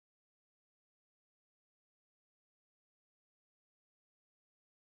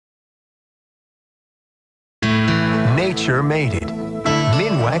nature made it.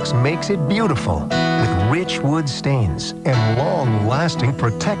 Minwax makes it beautiful with rich wood stains and long-lasting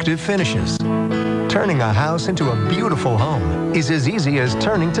protective finishes. Turning a house into a beautiful home is as easy as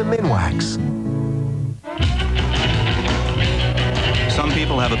turning to Minwax. Some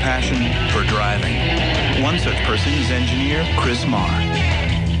people have a passion for driving. One such person is engineer Chris Marr.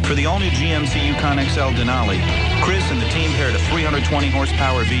 For the all-new GMC Yukon XL Denali, Chris and the team paired a 320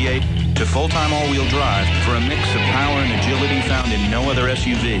 horsepower V8 to full-time all-wheel drive for a mix of power and agility found in no other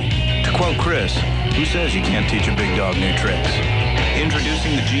SUV. To quote Chris, who says you can't teach a big dog new tricks?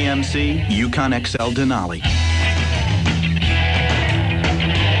 Introducing the GMC Yukon XL Denali.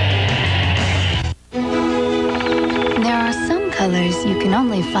 There are some colors you can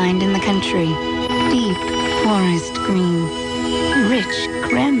only find in the country. Deep forest green, rich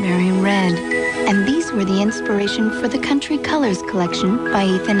cranberry red. And these were the inspiration for the Country Colors collection by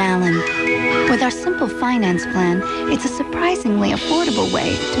Ethan Allen. With our simple finance plan, it's a surprisingly affordable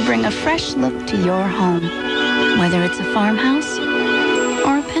way to bring a fresh look to your home. Whether it's a farmhouse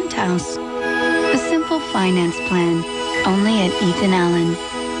or a penthouse. The simple finance plan, only at Ethan Allen.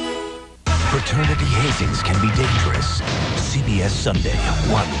 Fraternity hazings can be dangerous. CBS Sunday,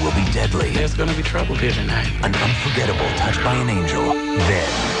 one will be deadly. There's gonna be trouble here tonight. An unforgettable touch by an angel. Then,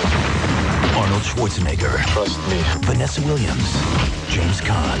 Arnold Schwarzenegger. Trust me. Vanessa Williams. James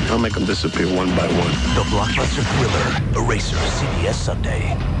Caan. I'll make them disappear one by one. The blockbuster thriller, Eraser, CBS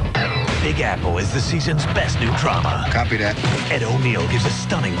Sunday. Big Apple is the season's best new drama. Copy that. Ed O'Neill gives a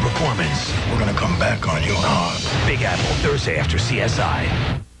stunning performance. We're gonna come back on you hard. Big Apple, Thursday after CSI.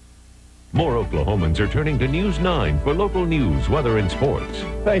 More Oklahomans are turning to News 9 for local news, weather, and sports.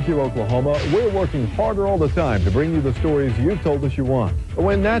 Thank you, Oklahoma. We're working harder all the time to bring you the stories you've told us you want.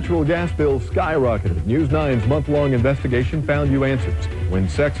 When natural gas bills skyrocketed, News 9's month-long investigation found you answers. When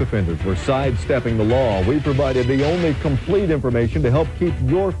sex offenders were sidestepping the law, we provided the only complete information to help keep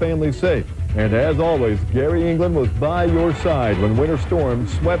your family safe. And as always, Gary England was by your side when winter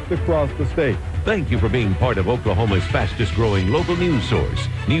storms swept across the state. Thank you for being part of Oklahoma's fastest-growing local news source,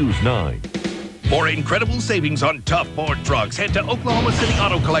 News 9. For incredible savings on tough Ford trucks, head to Oklahoma City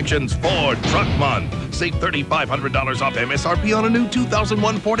Auto Collection's Ford Truck Month. Save $3,500 off MSRP on a new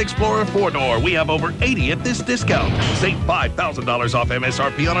 2001 Ford Explorer 4-door. We have over 80 at this discount. Save $5,000 off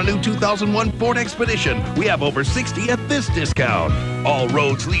MSRP on a new 2001 Ford Expedition. We have over 60 at this discount. All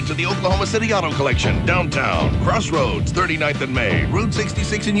roads lead to the Oklahoma City Auto Collection, downtown. Crossroads, 39th and May, Route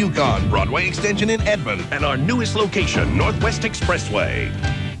 66 in Yukon, Broadway Extension in Edmond, and our newest location, Northwest Expressway.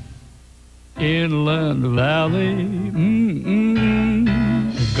 Inland Valley,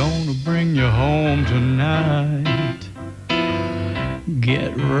 gonna bring you home tonight.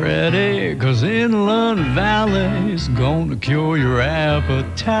 Get ready, 'cause Inland Valley's gonna cure your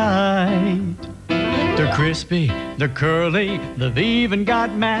appetite. They're crispy, they're curly, they've even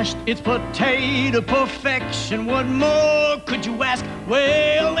got mashed. It's potato perfection. What more could you ask?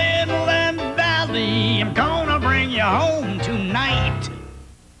 Well, Inland Valley, I'm gonna bring you home tonight.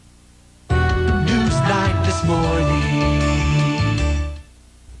 This morning.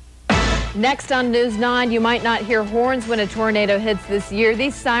 Next on News 9, you might not hear horns when a tornado hits this year.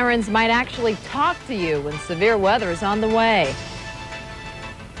 These sirens might actually talk to you when severe weather is on the way.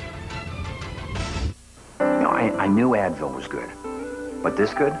 You know, I knew Advil was good, but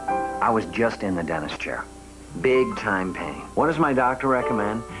this good? I was just in the dentist chair. Big time pain. What does my doctor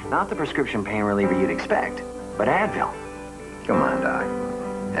recommend? Not the prescription pain reliever you'd expect, but Advil. Come on, Doc.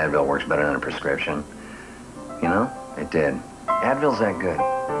 Advil works better than a prescription. You know, it did. Advil's that good.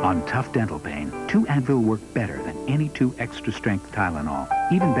 On tough dental pain, 2 Advil work better than any 2 extra-strength Tylenol.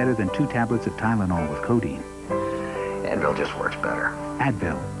 Even better than 2 tablets of Tylenol with codeine. Advil just works better.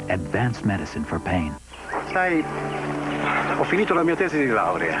 Advil, advanced medicine for pain. Sai, ho finito la mia tesi di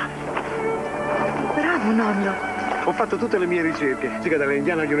laurea. Bravo, nonno. Ho fatto tutte le mie ricerche, sia dalle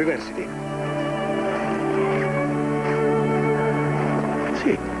Indiana University.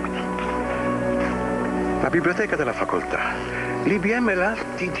 Sì. La biblioteca della facoltà. L'IBM l'ha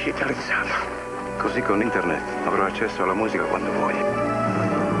digitalizzata. Così con internet avrò accesso alla musica quando vuoi.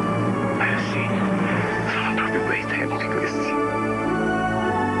 Sì, sono proprio bei tempi questi.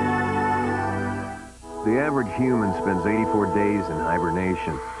 The average human spends 84 days in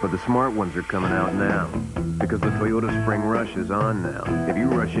hibernation, but the smart ones are coming out now. Because the Toyota Spring Rush is on now. If you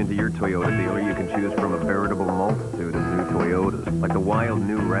rush into your Toyota dealer, you can choose from a veritable multitude of new Toyotas, like the wild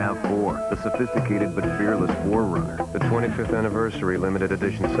new RAV4, the sophisticated but fearless 4Runner, the 25th anniversary limited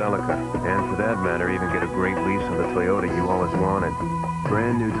edition Celica, and for that matter, even get a great lease on the Toyota you always wanted.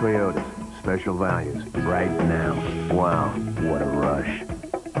 Brand new Toyotas, special values, right now. Wow, what a rush.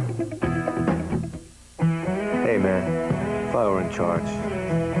 Hey, man.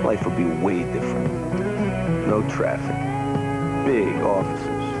 charge, life would be way different. No traffic, big offices,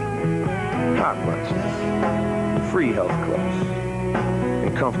 hot lunches, free health clubs,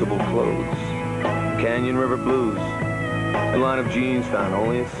 and comfortable clothes. Canyon River Blues, a line of jeans found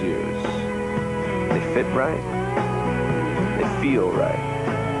only at Sears. They fit right, they feel right.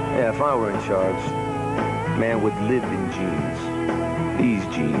 Yeah, if I were in charge, man would live in jeans.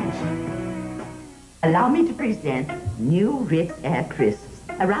 These jeans. Allow me to present new Ritz Air Crisps,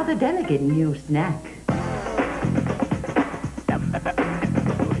 a rather delicate new snack.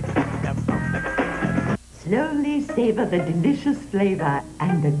 Slowly savor the delicious flavor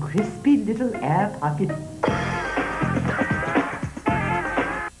and the crispy little air pocket.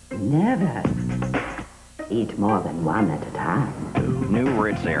 Never eat more than one at a time. New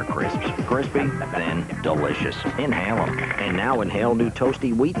Ritz Air Crisps. Crispy, thin, delicious. Inhale them. And now inhale new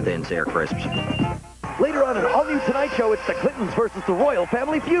Toasty Wheat Thins Air Crisps. Later on an all-new Tonight Show, it's the Clintons versus the Royal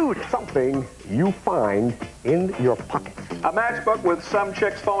Family Feud. Something you find in your pocket. A matchbook with some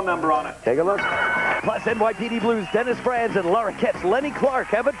chick's phone number on it. Take a look. Plus, NYPD Blues' Dennis Franz and Laura Kett's Lenny Clark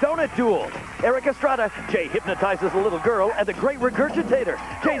have a donut duel. Eric Estrada, Jay hypnotizes a little girl, and the Great Regurgitator.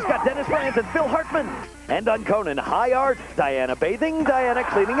 Jay's got Dennis Franz and Phil Hartman. And on Conan, High Art, Diana bathing, Diana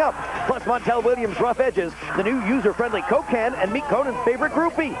cleaning up. Plus, Montel Williams' Rough Edges, the new user-friendly Coke can, and meet Conan's favorite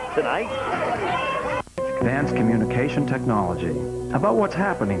groupie tonight. Advanced communication technology, about what's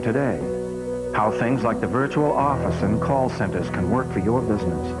happening today. How things like the virtual office and call centers can work for your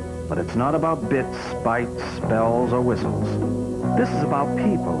business. But it's not about bits, bytes, spells, or whistles. This is about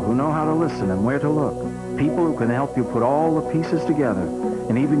people who know how to listen and where to look. People who can help you put all the pieces together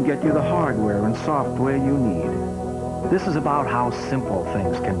and even get you the hardware and software you need. This is about how simple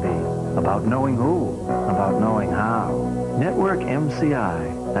things can be. About knowing who, about knowing how. Network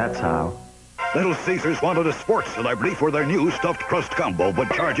MCI, that's how. Little Caesars wanted a sports celebrity for their new stuffed crust combo,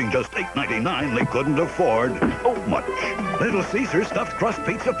 but charging just $8.99 they couldn't afford much. Little Caesars stuffed crust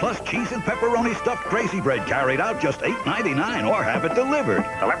pizza plus cheese and pepperoni stuffed crazy bread carried out just $8.99 or have it delivered.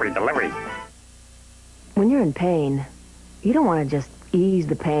 Delivery. When you're in pain, you don't want to just ease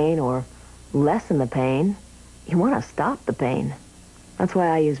the pain or lessen the pain. You want to stop the pain. That's why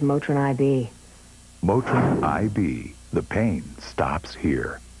I use Motrin IB. Motrin IB. The pain stops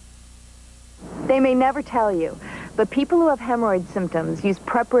here. They may never tell you, but people who have hemorrhoid symptoms use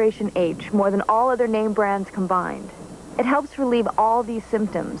Preparation H more than all other name brands combined. It helps relieve all these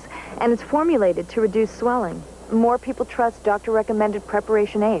symptoms, and it's formulated to reduce swelling. More people trust doctor-recommended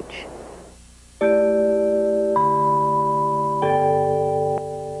Preparation H.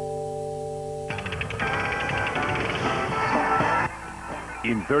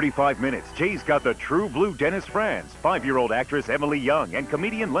 In 35 minutes, Jay's got the true blue Dennis Franz, 5-year-old actress Emily Young, and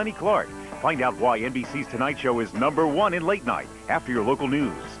comedian Lenny Clark. Find out why NBC's Tonight Show is #1 in late night after your local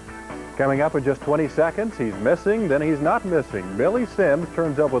news. Coming up in just 20 seconds, he's missing, then he's not missing. Billy Sims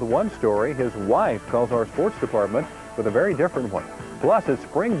turns up with one story. His wife calls our sports department with a very different one. Plus, it's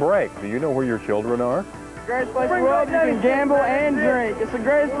spring break. Do you know where your children are? Greatest place in the world. You can gamble and drink. It's the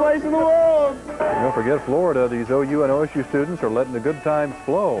greatest place in the world. And don't forget Florida. These OU and OSU students are letting the good times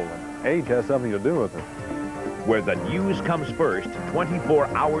flow. And age has something to do with it. Where the news comes first, 24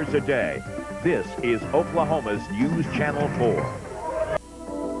 hours a day. This is Oklahoma's News Channel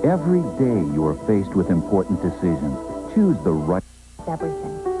 4. Every day you are faced with important decisions. Choose the right...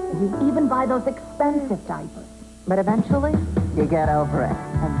 Everything. You even buy those expensive diapers. But eventually, you get over it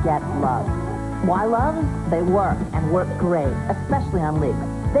and get love. Why love? They work, and work great, especially on leaks.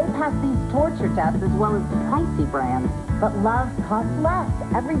 They pass these torture tests as well as pricey brands. But love costs less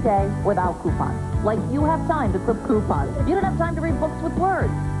every day without coupons. Like you have time to clip coupons. You don't have time to read books with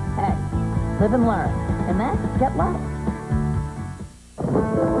words. Hey, live and learn. And then get love.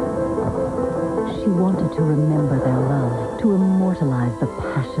 She wanted to remember their love, to immortalize the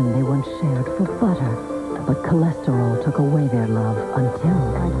passion they once shared for butter. But cholesterol took away their love until...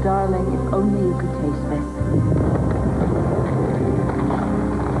 My darling, if only you could taste this.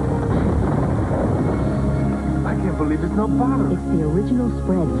 I can't believe it's no butter. It's the original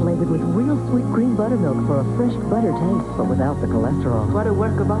spread flavored with real sweet cream buttermilk for a fresh butter taste, but without the cholesterol. What a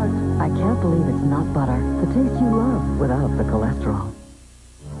work of art. I can't believe it's not butter. The taste you love without the cholesterol.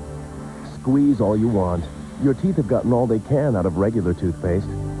 Squeeze all you want. Your teeth have gotten all they can out of regular toothpaste.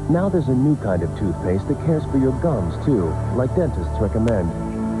 Now there's a new kind of toothpaste that cares for your gums, too, like dentists recommend.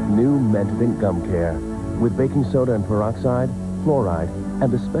 New Mentadent Gum Care. With baking soda and peroxide, fluoride,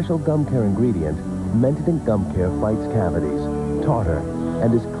 and a special gum care ingredient, Mentadent Gum Care fights cavities, tartar,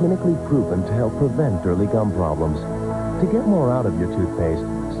 and is clinically proven to help prevent early gum problems. To get more out of your toothpaste,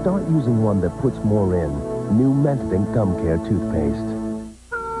 start using one that puts more in. new Menthink Gum Care toothpaste.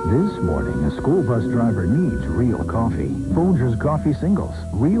 This morning, a school bus driver needs real coffee. Folgers Coffee Singles.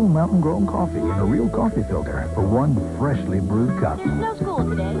 Real mountain-grown coffee in a real coffee filter for one freshly brewed cup. No school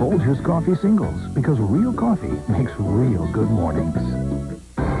today. Folgers Coffee Singles, because real coffee makes real good mornings.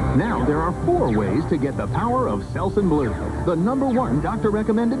 Now there are 4 ways to get the power of Selsun Blue, the #1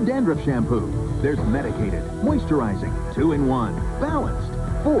 doctor-recommended dandruff shampoo. There's medicated, moisturizing, 2-in-1, balanced,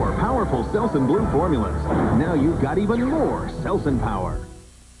 4 powerful Selsun Blue formulas. Now you've got even more Selsun power.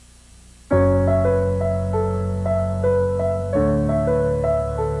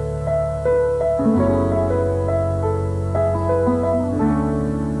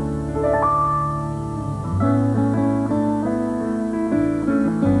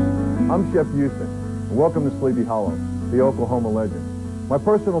 I'm Chef Houston, and welcome to Sleepy Hollow, the Oklahoma legend. My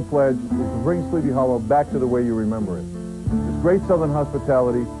personal pledge is to bring Sleepy Hollow back to the way you remember it. It's great Southern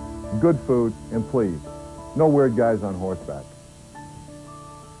hospitality, good food, and please, no weird guys on horseback.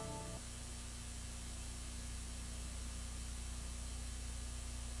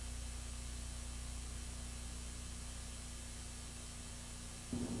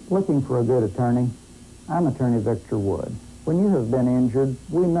 Looking for a good attorney? I'm Attorney Victor Wood. When you have been injured,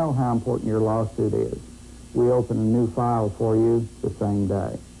 we know how important your lawsuit is. We open a new file for you the same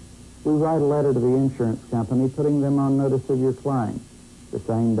day. We write a letter to the insurance company putting them on notice of your claim the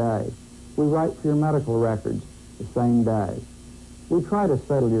same day. We write for your medical records the same day. We try to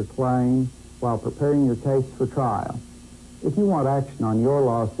settle your claim while preparing your case for trial. If you want action on your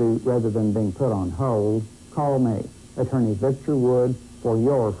lawsuit rather than being put on hold, call me, Attorney Victor Wood, for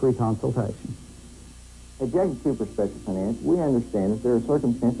your free consultation. At Jackie Cooper Special Finance, we understand that there are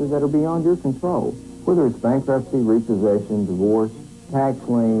circumstances that are beyond your control. Whether it's bankruptcy, repossession, divorce, tax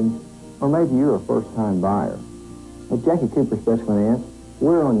liens, or maybe you're a first-time buyer. At Jackie Cooper Special Finance,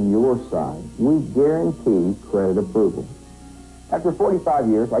 we're on your side. We guarantee credit approval. After 45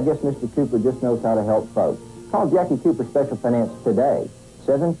 years, I guess Mr. Cooper just knows how to help folks. Call Jackie Cooper Special Finance today,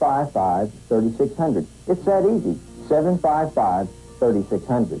 755-3600. It's that easy,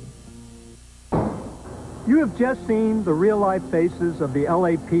 755-3600. You have just seen the real-life faces of the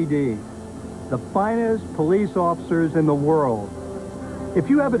LAPD, the finest police officers in the world. If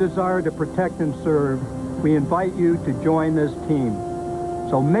you have a desire to protect and serve, we invite you to join this team.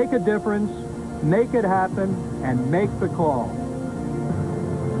 So make a difference, make it happen, and make the call.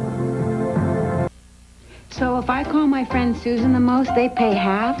 So if I call my friend Susan the most, they pay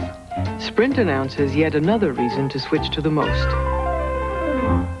half? Sprint announces yet another reason to switch to the most.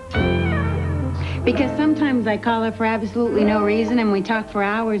 Because sometimes I call her for absolutely no reason and we talk for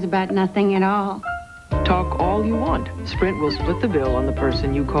hours about nothing at all. Talk all you want. Sprint will split the bill on the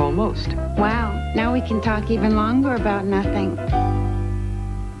person you call most. Wow, now we can talk even longer about nothing.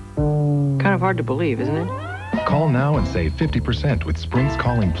 Kind of hard to believe, isn't it? Call now and save 50% with Sprint's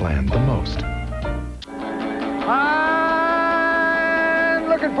calling plan, the most. I'm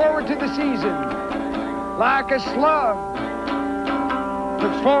looking forward to the season. Like a slug.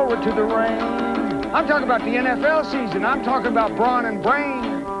 Looks forward to the rain. I'm talking about the NFL season. I'm talking about brawn and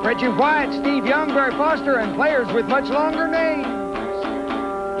brain. Reggie White, Steve Young, Barry Foster, and players with much longer names.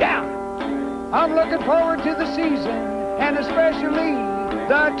 Yeah, I'm looking forward to the season, and especially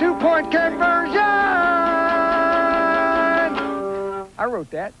the two-point conversion. I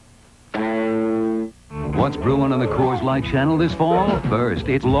wrote that. What's brewing on the Coors Light channel this fall? First,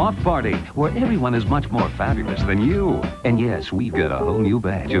 it's Loft Party, where everyone is much more fabulous than you. And yes, we've got a whole new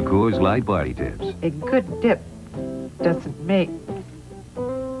batch of Coors Light party tips. A good dip doesn't make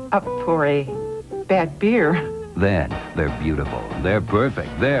up for a bad beer. Then, they're beautiful, they're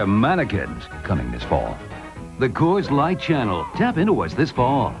perfect, they're mannequins. Coming this fall. The Coors Light channel. Tap into us this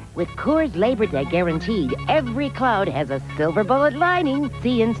fall. With Coors Labor Day Guaranteed, every cloud has a silver bullet lining.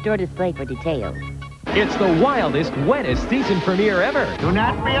 See in-store display for details. It's the wildest, wettest season premiere ever. Do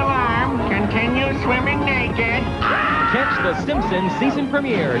not be alarmed. Continue swimming naked. Catch the Simpsons season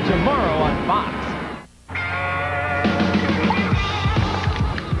premiere tomorrow on Fox.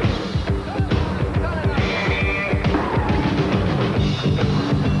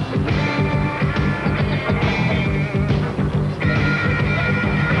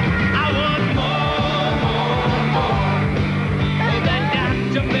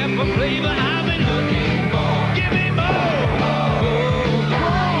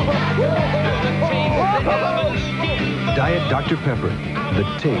 Diet Dr. Pepper, the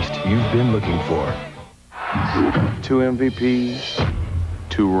taste you've been looking for. 2 MVPs,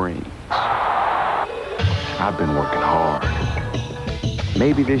 2 rings. I've been working hard.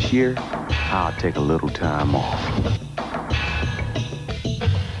 Maybe this year, I'll take a little time off.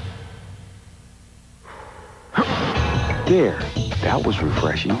 There, that was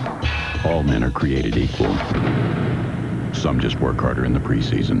refreshing. All men are created equal. Some just work harder in the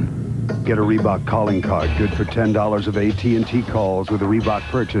preseason. Get a Reebok calling card good for $10 of AT&T calls with a Reebok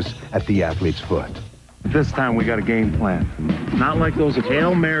purchase at the Athlete's Foot. This time we got a game plan. Not like those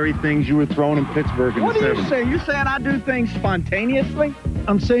Hail Mary things you were throwing in Pittsburgh in the 70s. What are you saying? You saying I do things spontaneously?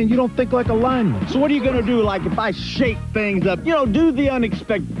 I'm saying you don't think like a lineman. So what are you going to do, like, if I shake things up? You know, do the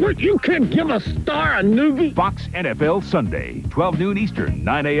unexpected. What, you can't give a star a newbie? Fox NFL Sunday, 12 noon Eastern,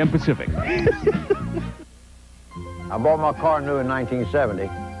 9 a.m. Pacific. I bought my car new in 1970.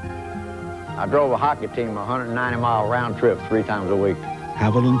 I drove a hockey team 190-mile round trip 3 times a week.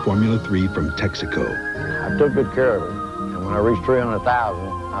 Haviland Formula 3 from Texaco. I took good care of it. And when I reached 300,000,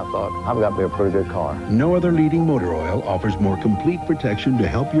 I thought, I've got to be a pretty good car. No other leading motor oil offers more complete protection to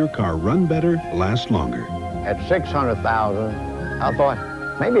help your car run better, last longer. At 600,000, I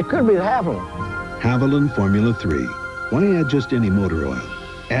thought, maybe it could be the Haviland. Haviland Formula 3. Why add just any motor oil?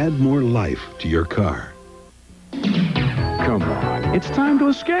 Add more life to your car. Come on, it's time to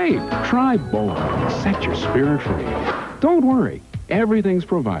escape. Try bowling. Set your spirit free. Don't worry, everything's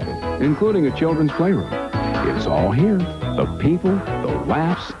provided, including a children's playroom. It's all here. The people, the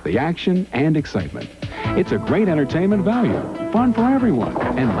laughs, the action, and excitement. It's a great entertainment value, fun for everyone,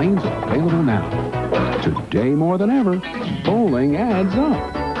 and lanes are available now. Today more than ever, bowling adds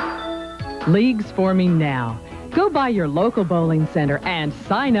up. Leagues forming now. Go by your local bowling center and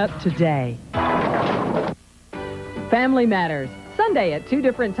sign up today. Family Matters, Sunday at 2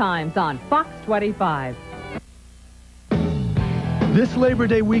 different times on Fox 25. This Labor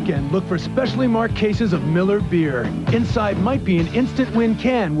Day weekend, look for specially marked cases of Miller beer. Inside might be an instant win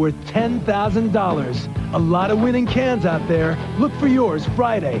can worth $10,000. A lot of winning cans out there. Look for yours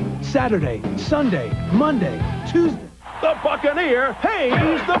Friday, Saturday, Sunday, Monday, Tuesday. The Buccaneer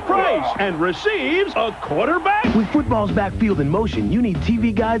pays the price and receives a quarterback. With football's backfield in motion, you need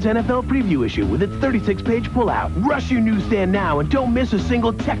TV Guide's NFL preview issue with its 36-page pullout. Rush your newsstand now and don't miss a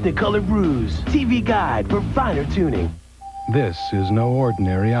single Technicolor bruise. TV Guide for finer tuning. This is no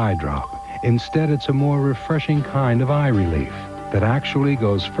ordinary eye drop. Instead, it's a more refreshing kind of eye relief that actually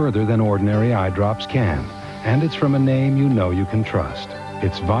goes further than ordinary eye drops can. And it's from a name you know you can trust.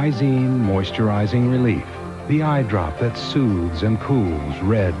 It's Visine Moisturizing Relief. The eye drop that soothes and cools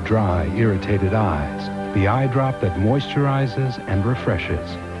red, dry, irritated eyes. The eye drop that moisturizes and refreshes.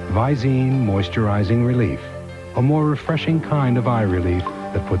 Visine Moisturizing Relief. A more refreshing kind of eye relief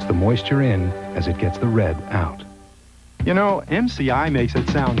that puts the moisture in as it gets the red out. You know, MCI makes it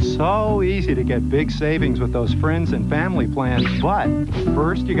sound so easy to get big savings with those friends and family plans, but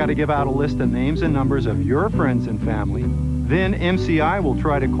first you got to give out a list of names and numbers of your friends and family. Then MCI will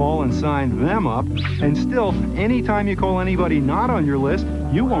try to call and sign them up, and still, anytime you call anybody not on your list,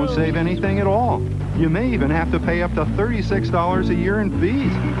 you won't save anything at all. You may even have to pay up to $36 a year in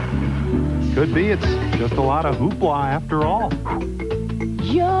fees. Could be it's just a lot of hoopla after all.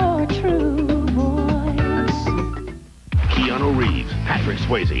 Your true voice. Keanu Reeves, Patrick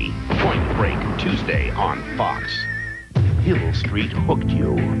Swayze, Point Break, Tuesday on Fox. Hill Street hooked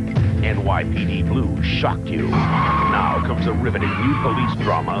you. NYPD Blue shocked you. Now comes a riveting new police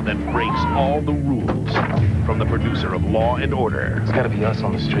drama that breaks all the rules. From the producer of Law and Order. It's gotta be us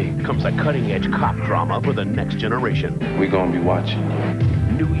on the street. Comes a cutting-edge cop drama for the next generation. We're gonna be watching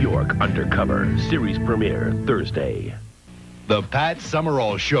you. New York Undercover, series premiere Thursday. The Pat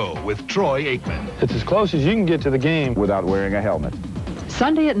Summerall Show with Troy Aikman. It's as close as you can get to the game without wearing a helmet.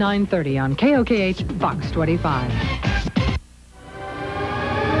 Sunday at 9:30 on KOKH Fox 25.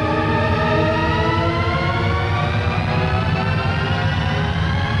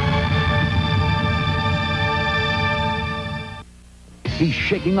 He's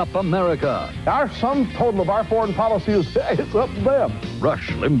shaking up America. Our sum total of our foreign policy is it's up to them. Rush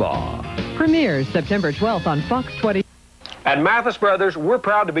Limbaugh. Premieres September 12th on Fox 20. At Mathis Brothers, we're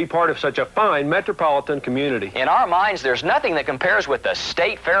proud to be part of such a fine metropolitan community. In our minds, there's nothing that compares with the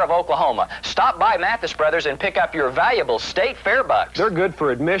State Fair of Oklahoma. Stop by Mathis Brothers and pick up your valuable State Fair bucks. They're good for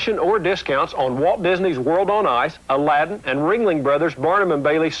admission or discounts on Walt Disney's World on Ice, Aladdin, and Ringling Brothers' Barnum and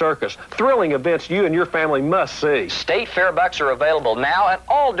Bailey Circus. Thrilling events you and your family must see. State Fair bucks are available now and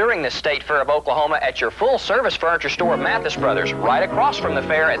all during the State Fair of Oklahoma at your full-service furniture store, Mathis Brothers, right across from the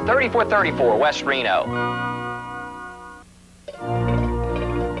fair at 3434 West Reno.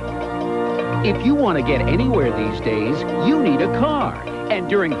 If you want to get anywhere these days, you need a car. And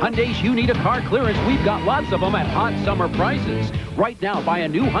during Hyundai's You Need a Car clearance, we've got lots of them at hot summer prices. Right now, buy a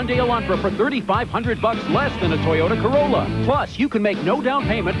new Hyundai Elantra for $3,500 less than a Toyota Corolla. Plus, you can make no down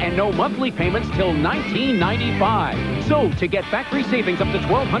payment and no monthly payments till $1995. So, to get factory savings up to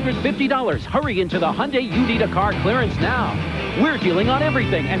 $1,250, hurry into the Hyundai You Need a Car clearance now. We're dealing on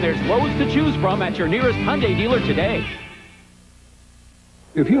everything, and there's loads to choose from at your nearest Hyundai dealer today.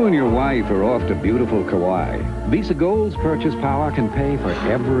 If you and your wife are off to beautiful Kauai, Visa Gold's purchase power can pay for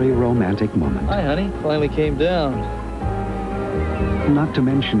every romantic moment. Hi, honey. Finally came down. Not to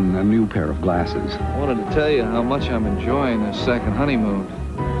mention a new pair of glasses. I wanted to tell you how much I'm enjoying this second honeymoon.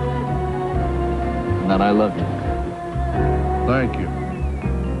 And that I love you. Thank you.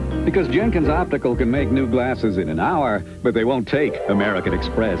 Because Jenkins Optical can make new glasses in an hour, but they won't take American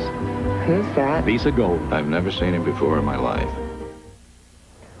Express. Who's that? Visa Gold. I've never seen him before in my life.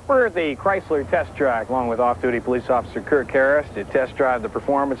 We're at the Chrysler test track, along with off-duty police officer Kirk Harris, to test drive the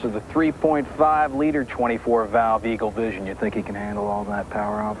performance of the 3.5-liter 24-valve Eagle Vision. You think he can handle all that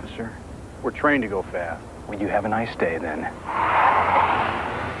power, officer? We're trained to go fast. Well, you have a nice day, then.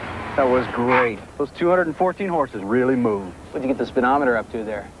 That was great. Those 214 horses really moved. What'd you get the speedometer up to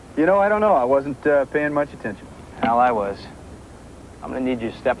there? You know, I don't know. I wasn't paying much attention. Hell, I was. I'm going to need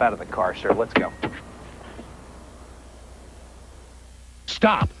you to step out of the car, sir. Let's go.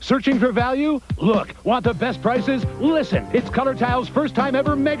 Stop. Searching for value? Look. Want the best prices? Listen. It's Color Tile's first time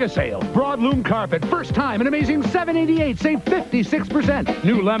ever mega sale. Broad loom carpet. First time. An amazing $788. Save 56%.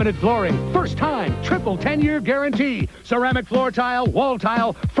 New laminate flooring. First time. Triple 10-year guarantee. Ceramic floor tile. Wall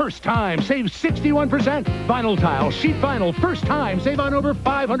tile. First time. Save 61%. Vinyl tile. Sheet vinyl. First time. Save on over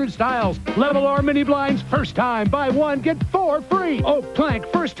 500 styles. Level R mini blinds. First time. Buy one, get 4 free. Oak plank.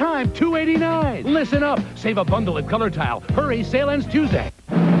 First time. $289. Listen up. Save a bundle at Color Tile. Hurry. Sale ends Tuesday.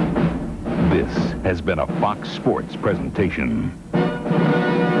 This has been a Fox Sports presentation.